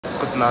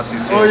Personality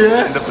is here. Oh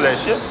yeah? In the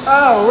flesh, yeah?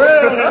 Oh,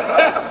 really?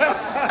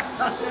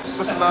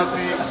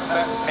 Personality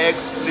X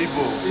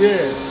Libo.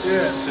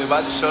 Yeah. So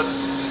about to shut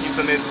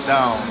internet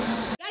down.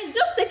 Guys,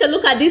 just take a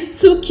look at these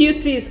two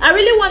cuties. I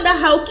really wonder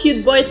how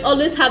cute boys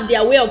always have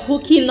their way of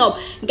hooking up.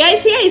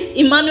 Guys, here is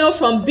Emmanuel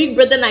from Big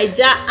Brother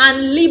Naija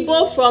and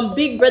Libo from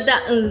Big Brother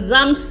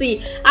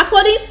Nzamsi.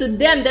 According to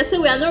them, they say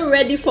we are not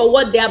ready for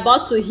what they're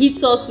about to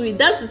hit us with.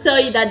 That's to tell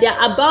you that they're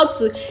about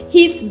to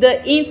hit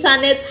the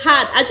internet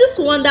hard. I just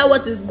wonder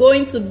what is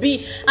going to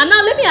be. And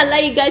now let me allow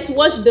you guys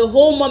watch the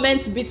whole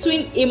moment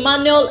between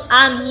Emmanuel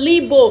and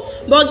Libo.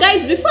 But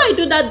guys, before I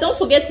do that, don't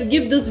forget to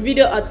give this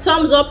video a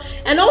thumbs up,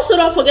 and also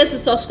don't forget to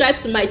subscribe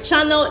to my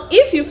channel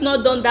if you've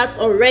not done that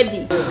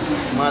already.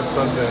 Mad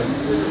content.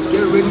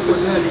 Get ready for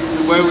that.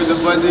 Where with the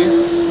body?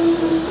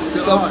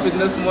 Top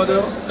fitness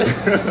model.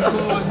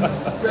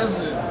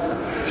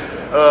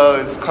 Oh,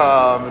 it's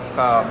calm.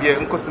 Yeah,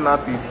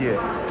 Nkosinati is here.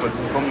 But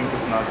call me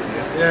Nkosinati,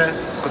 yeah? Yeah.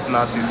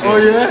 Nkosinati is here. Oh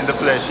yeah? In the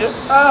flesh, yeah?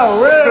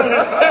 Oh, really?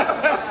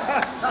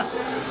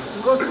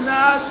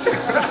 Nkosinati.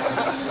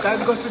 That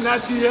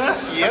Nkosinati, yeah?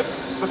 Yep.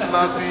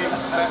 Personality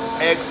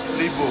X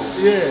Libo.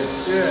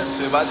 Yeah.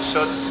 So about to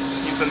shut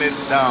internet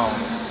down.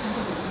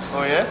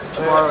 Oh yeah?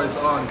 Tomorrow it's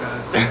on,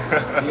 guys.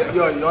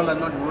 Y'all are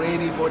not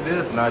ready for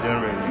this. Not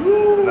even ready.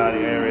 Not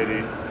even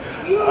ready.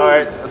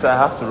 Alright, so I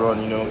have to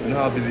run, you know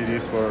how busy it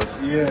is for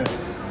us. Yeah.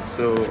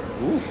 So,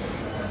 oof.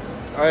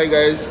 Alright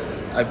guys,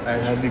 I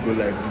hardly go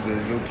like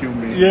this, you'll kill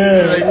me.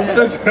 Yeah. Like,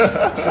 That's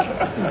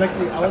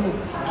exactly, I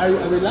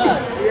will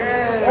lie.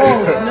 Yeah.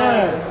 Oh,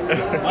 snap.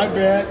 My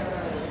bad.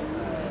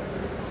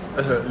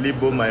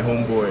 Libo, my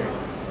homeboy.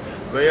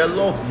 But you're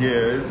loved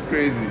here, it's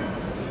crazy.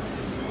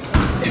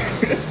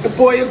 The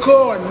boy you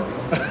corn.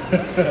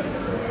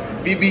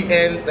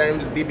 BBN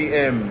times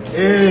BBM.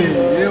 Hey,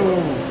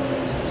 yo.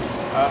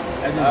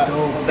 That is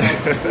dope.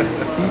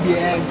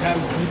 BBM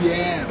times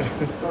BBM.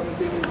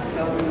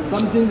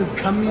 Something is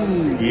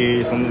coming.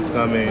 Yeah, something's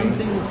coming.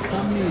 Something is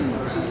coming.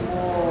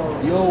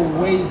 Yo,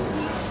 wait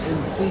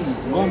and see.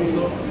 Wait and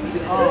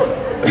see.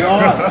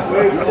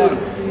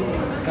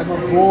 Got my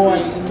boy,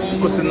 Emmanuel.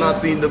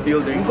 Nkosinati in the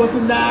building.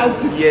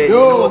 Nkosinati. Yeah, you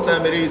know what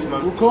time it is,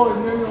 man. We call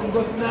Emmanuel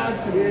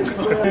Nkosinati.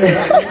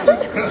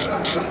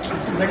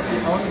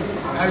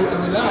 Are we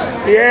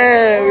live?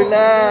 Yeah,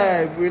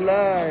 we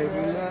live.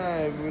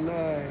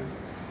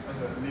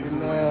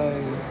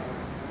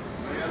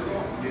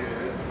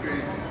 It's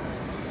crazy.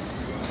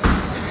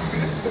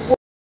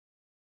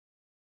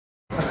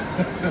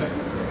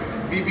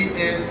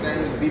 BBN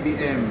times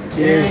BBM.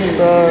 Yes,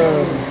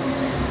 sir.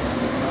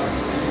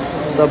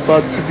 It's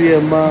about to be a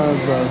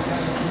maza.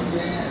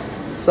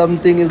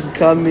 Something is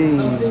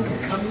coming.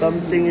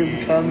 Something is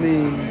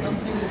coming.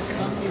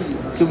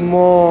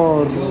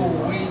 Tomorrow. Yo,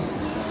 wait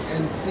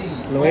and see.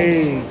 Wait.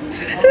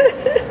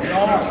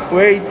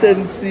 Wait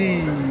and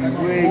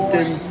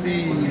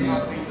see.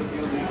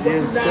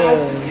 Yes,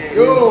 sir.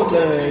 Yo,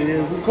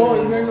 Yes, we call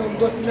Emmanuel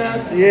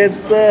Nkosinati. Yes,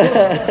 sir.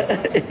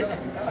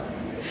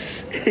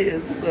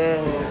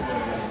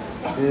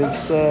 Yes,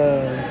 sir.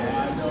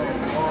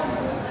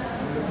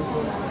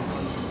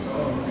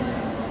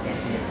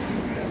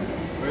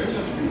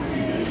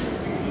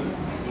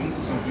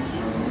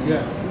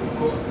 Yeah.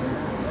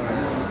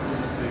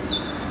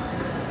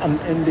 I'm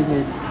ending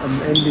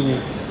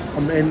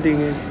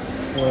it.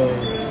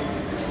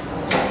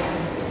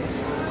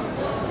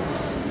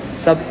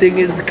 Something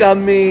is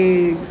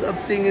coming.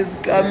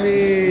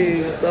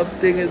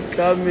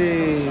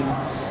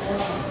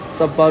 It's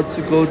about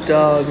to go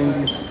down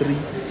in the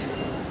streets.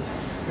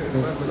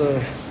 Yes,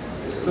 sir.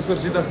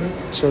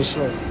 Sure.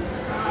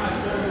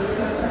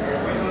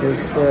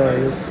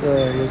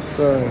 Yes,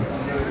 sir.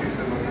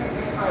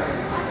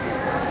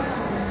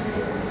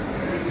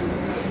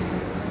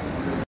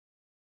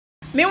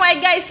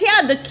 Meanwhile, guys, here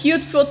are the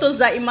cute photos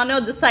that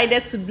Emmanuel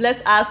decided to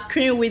bless our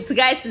screen with.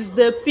 Guys, it's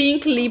the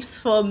pink lips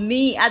for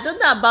me. I don't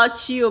know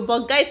about you,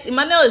 but guys,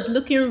 Emmanuel is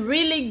looking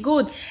really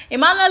good.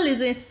 Emmanuel is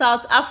in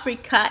South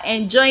Africa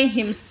enjoying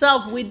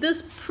himself with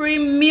this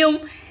premium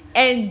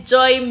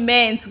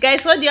enjoyment.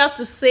 Guys, what do you have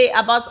to say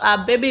about our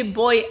baby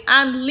boy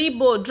and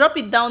Libo? Drop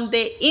it down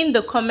there in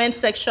the comment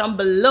section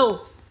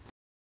below.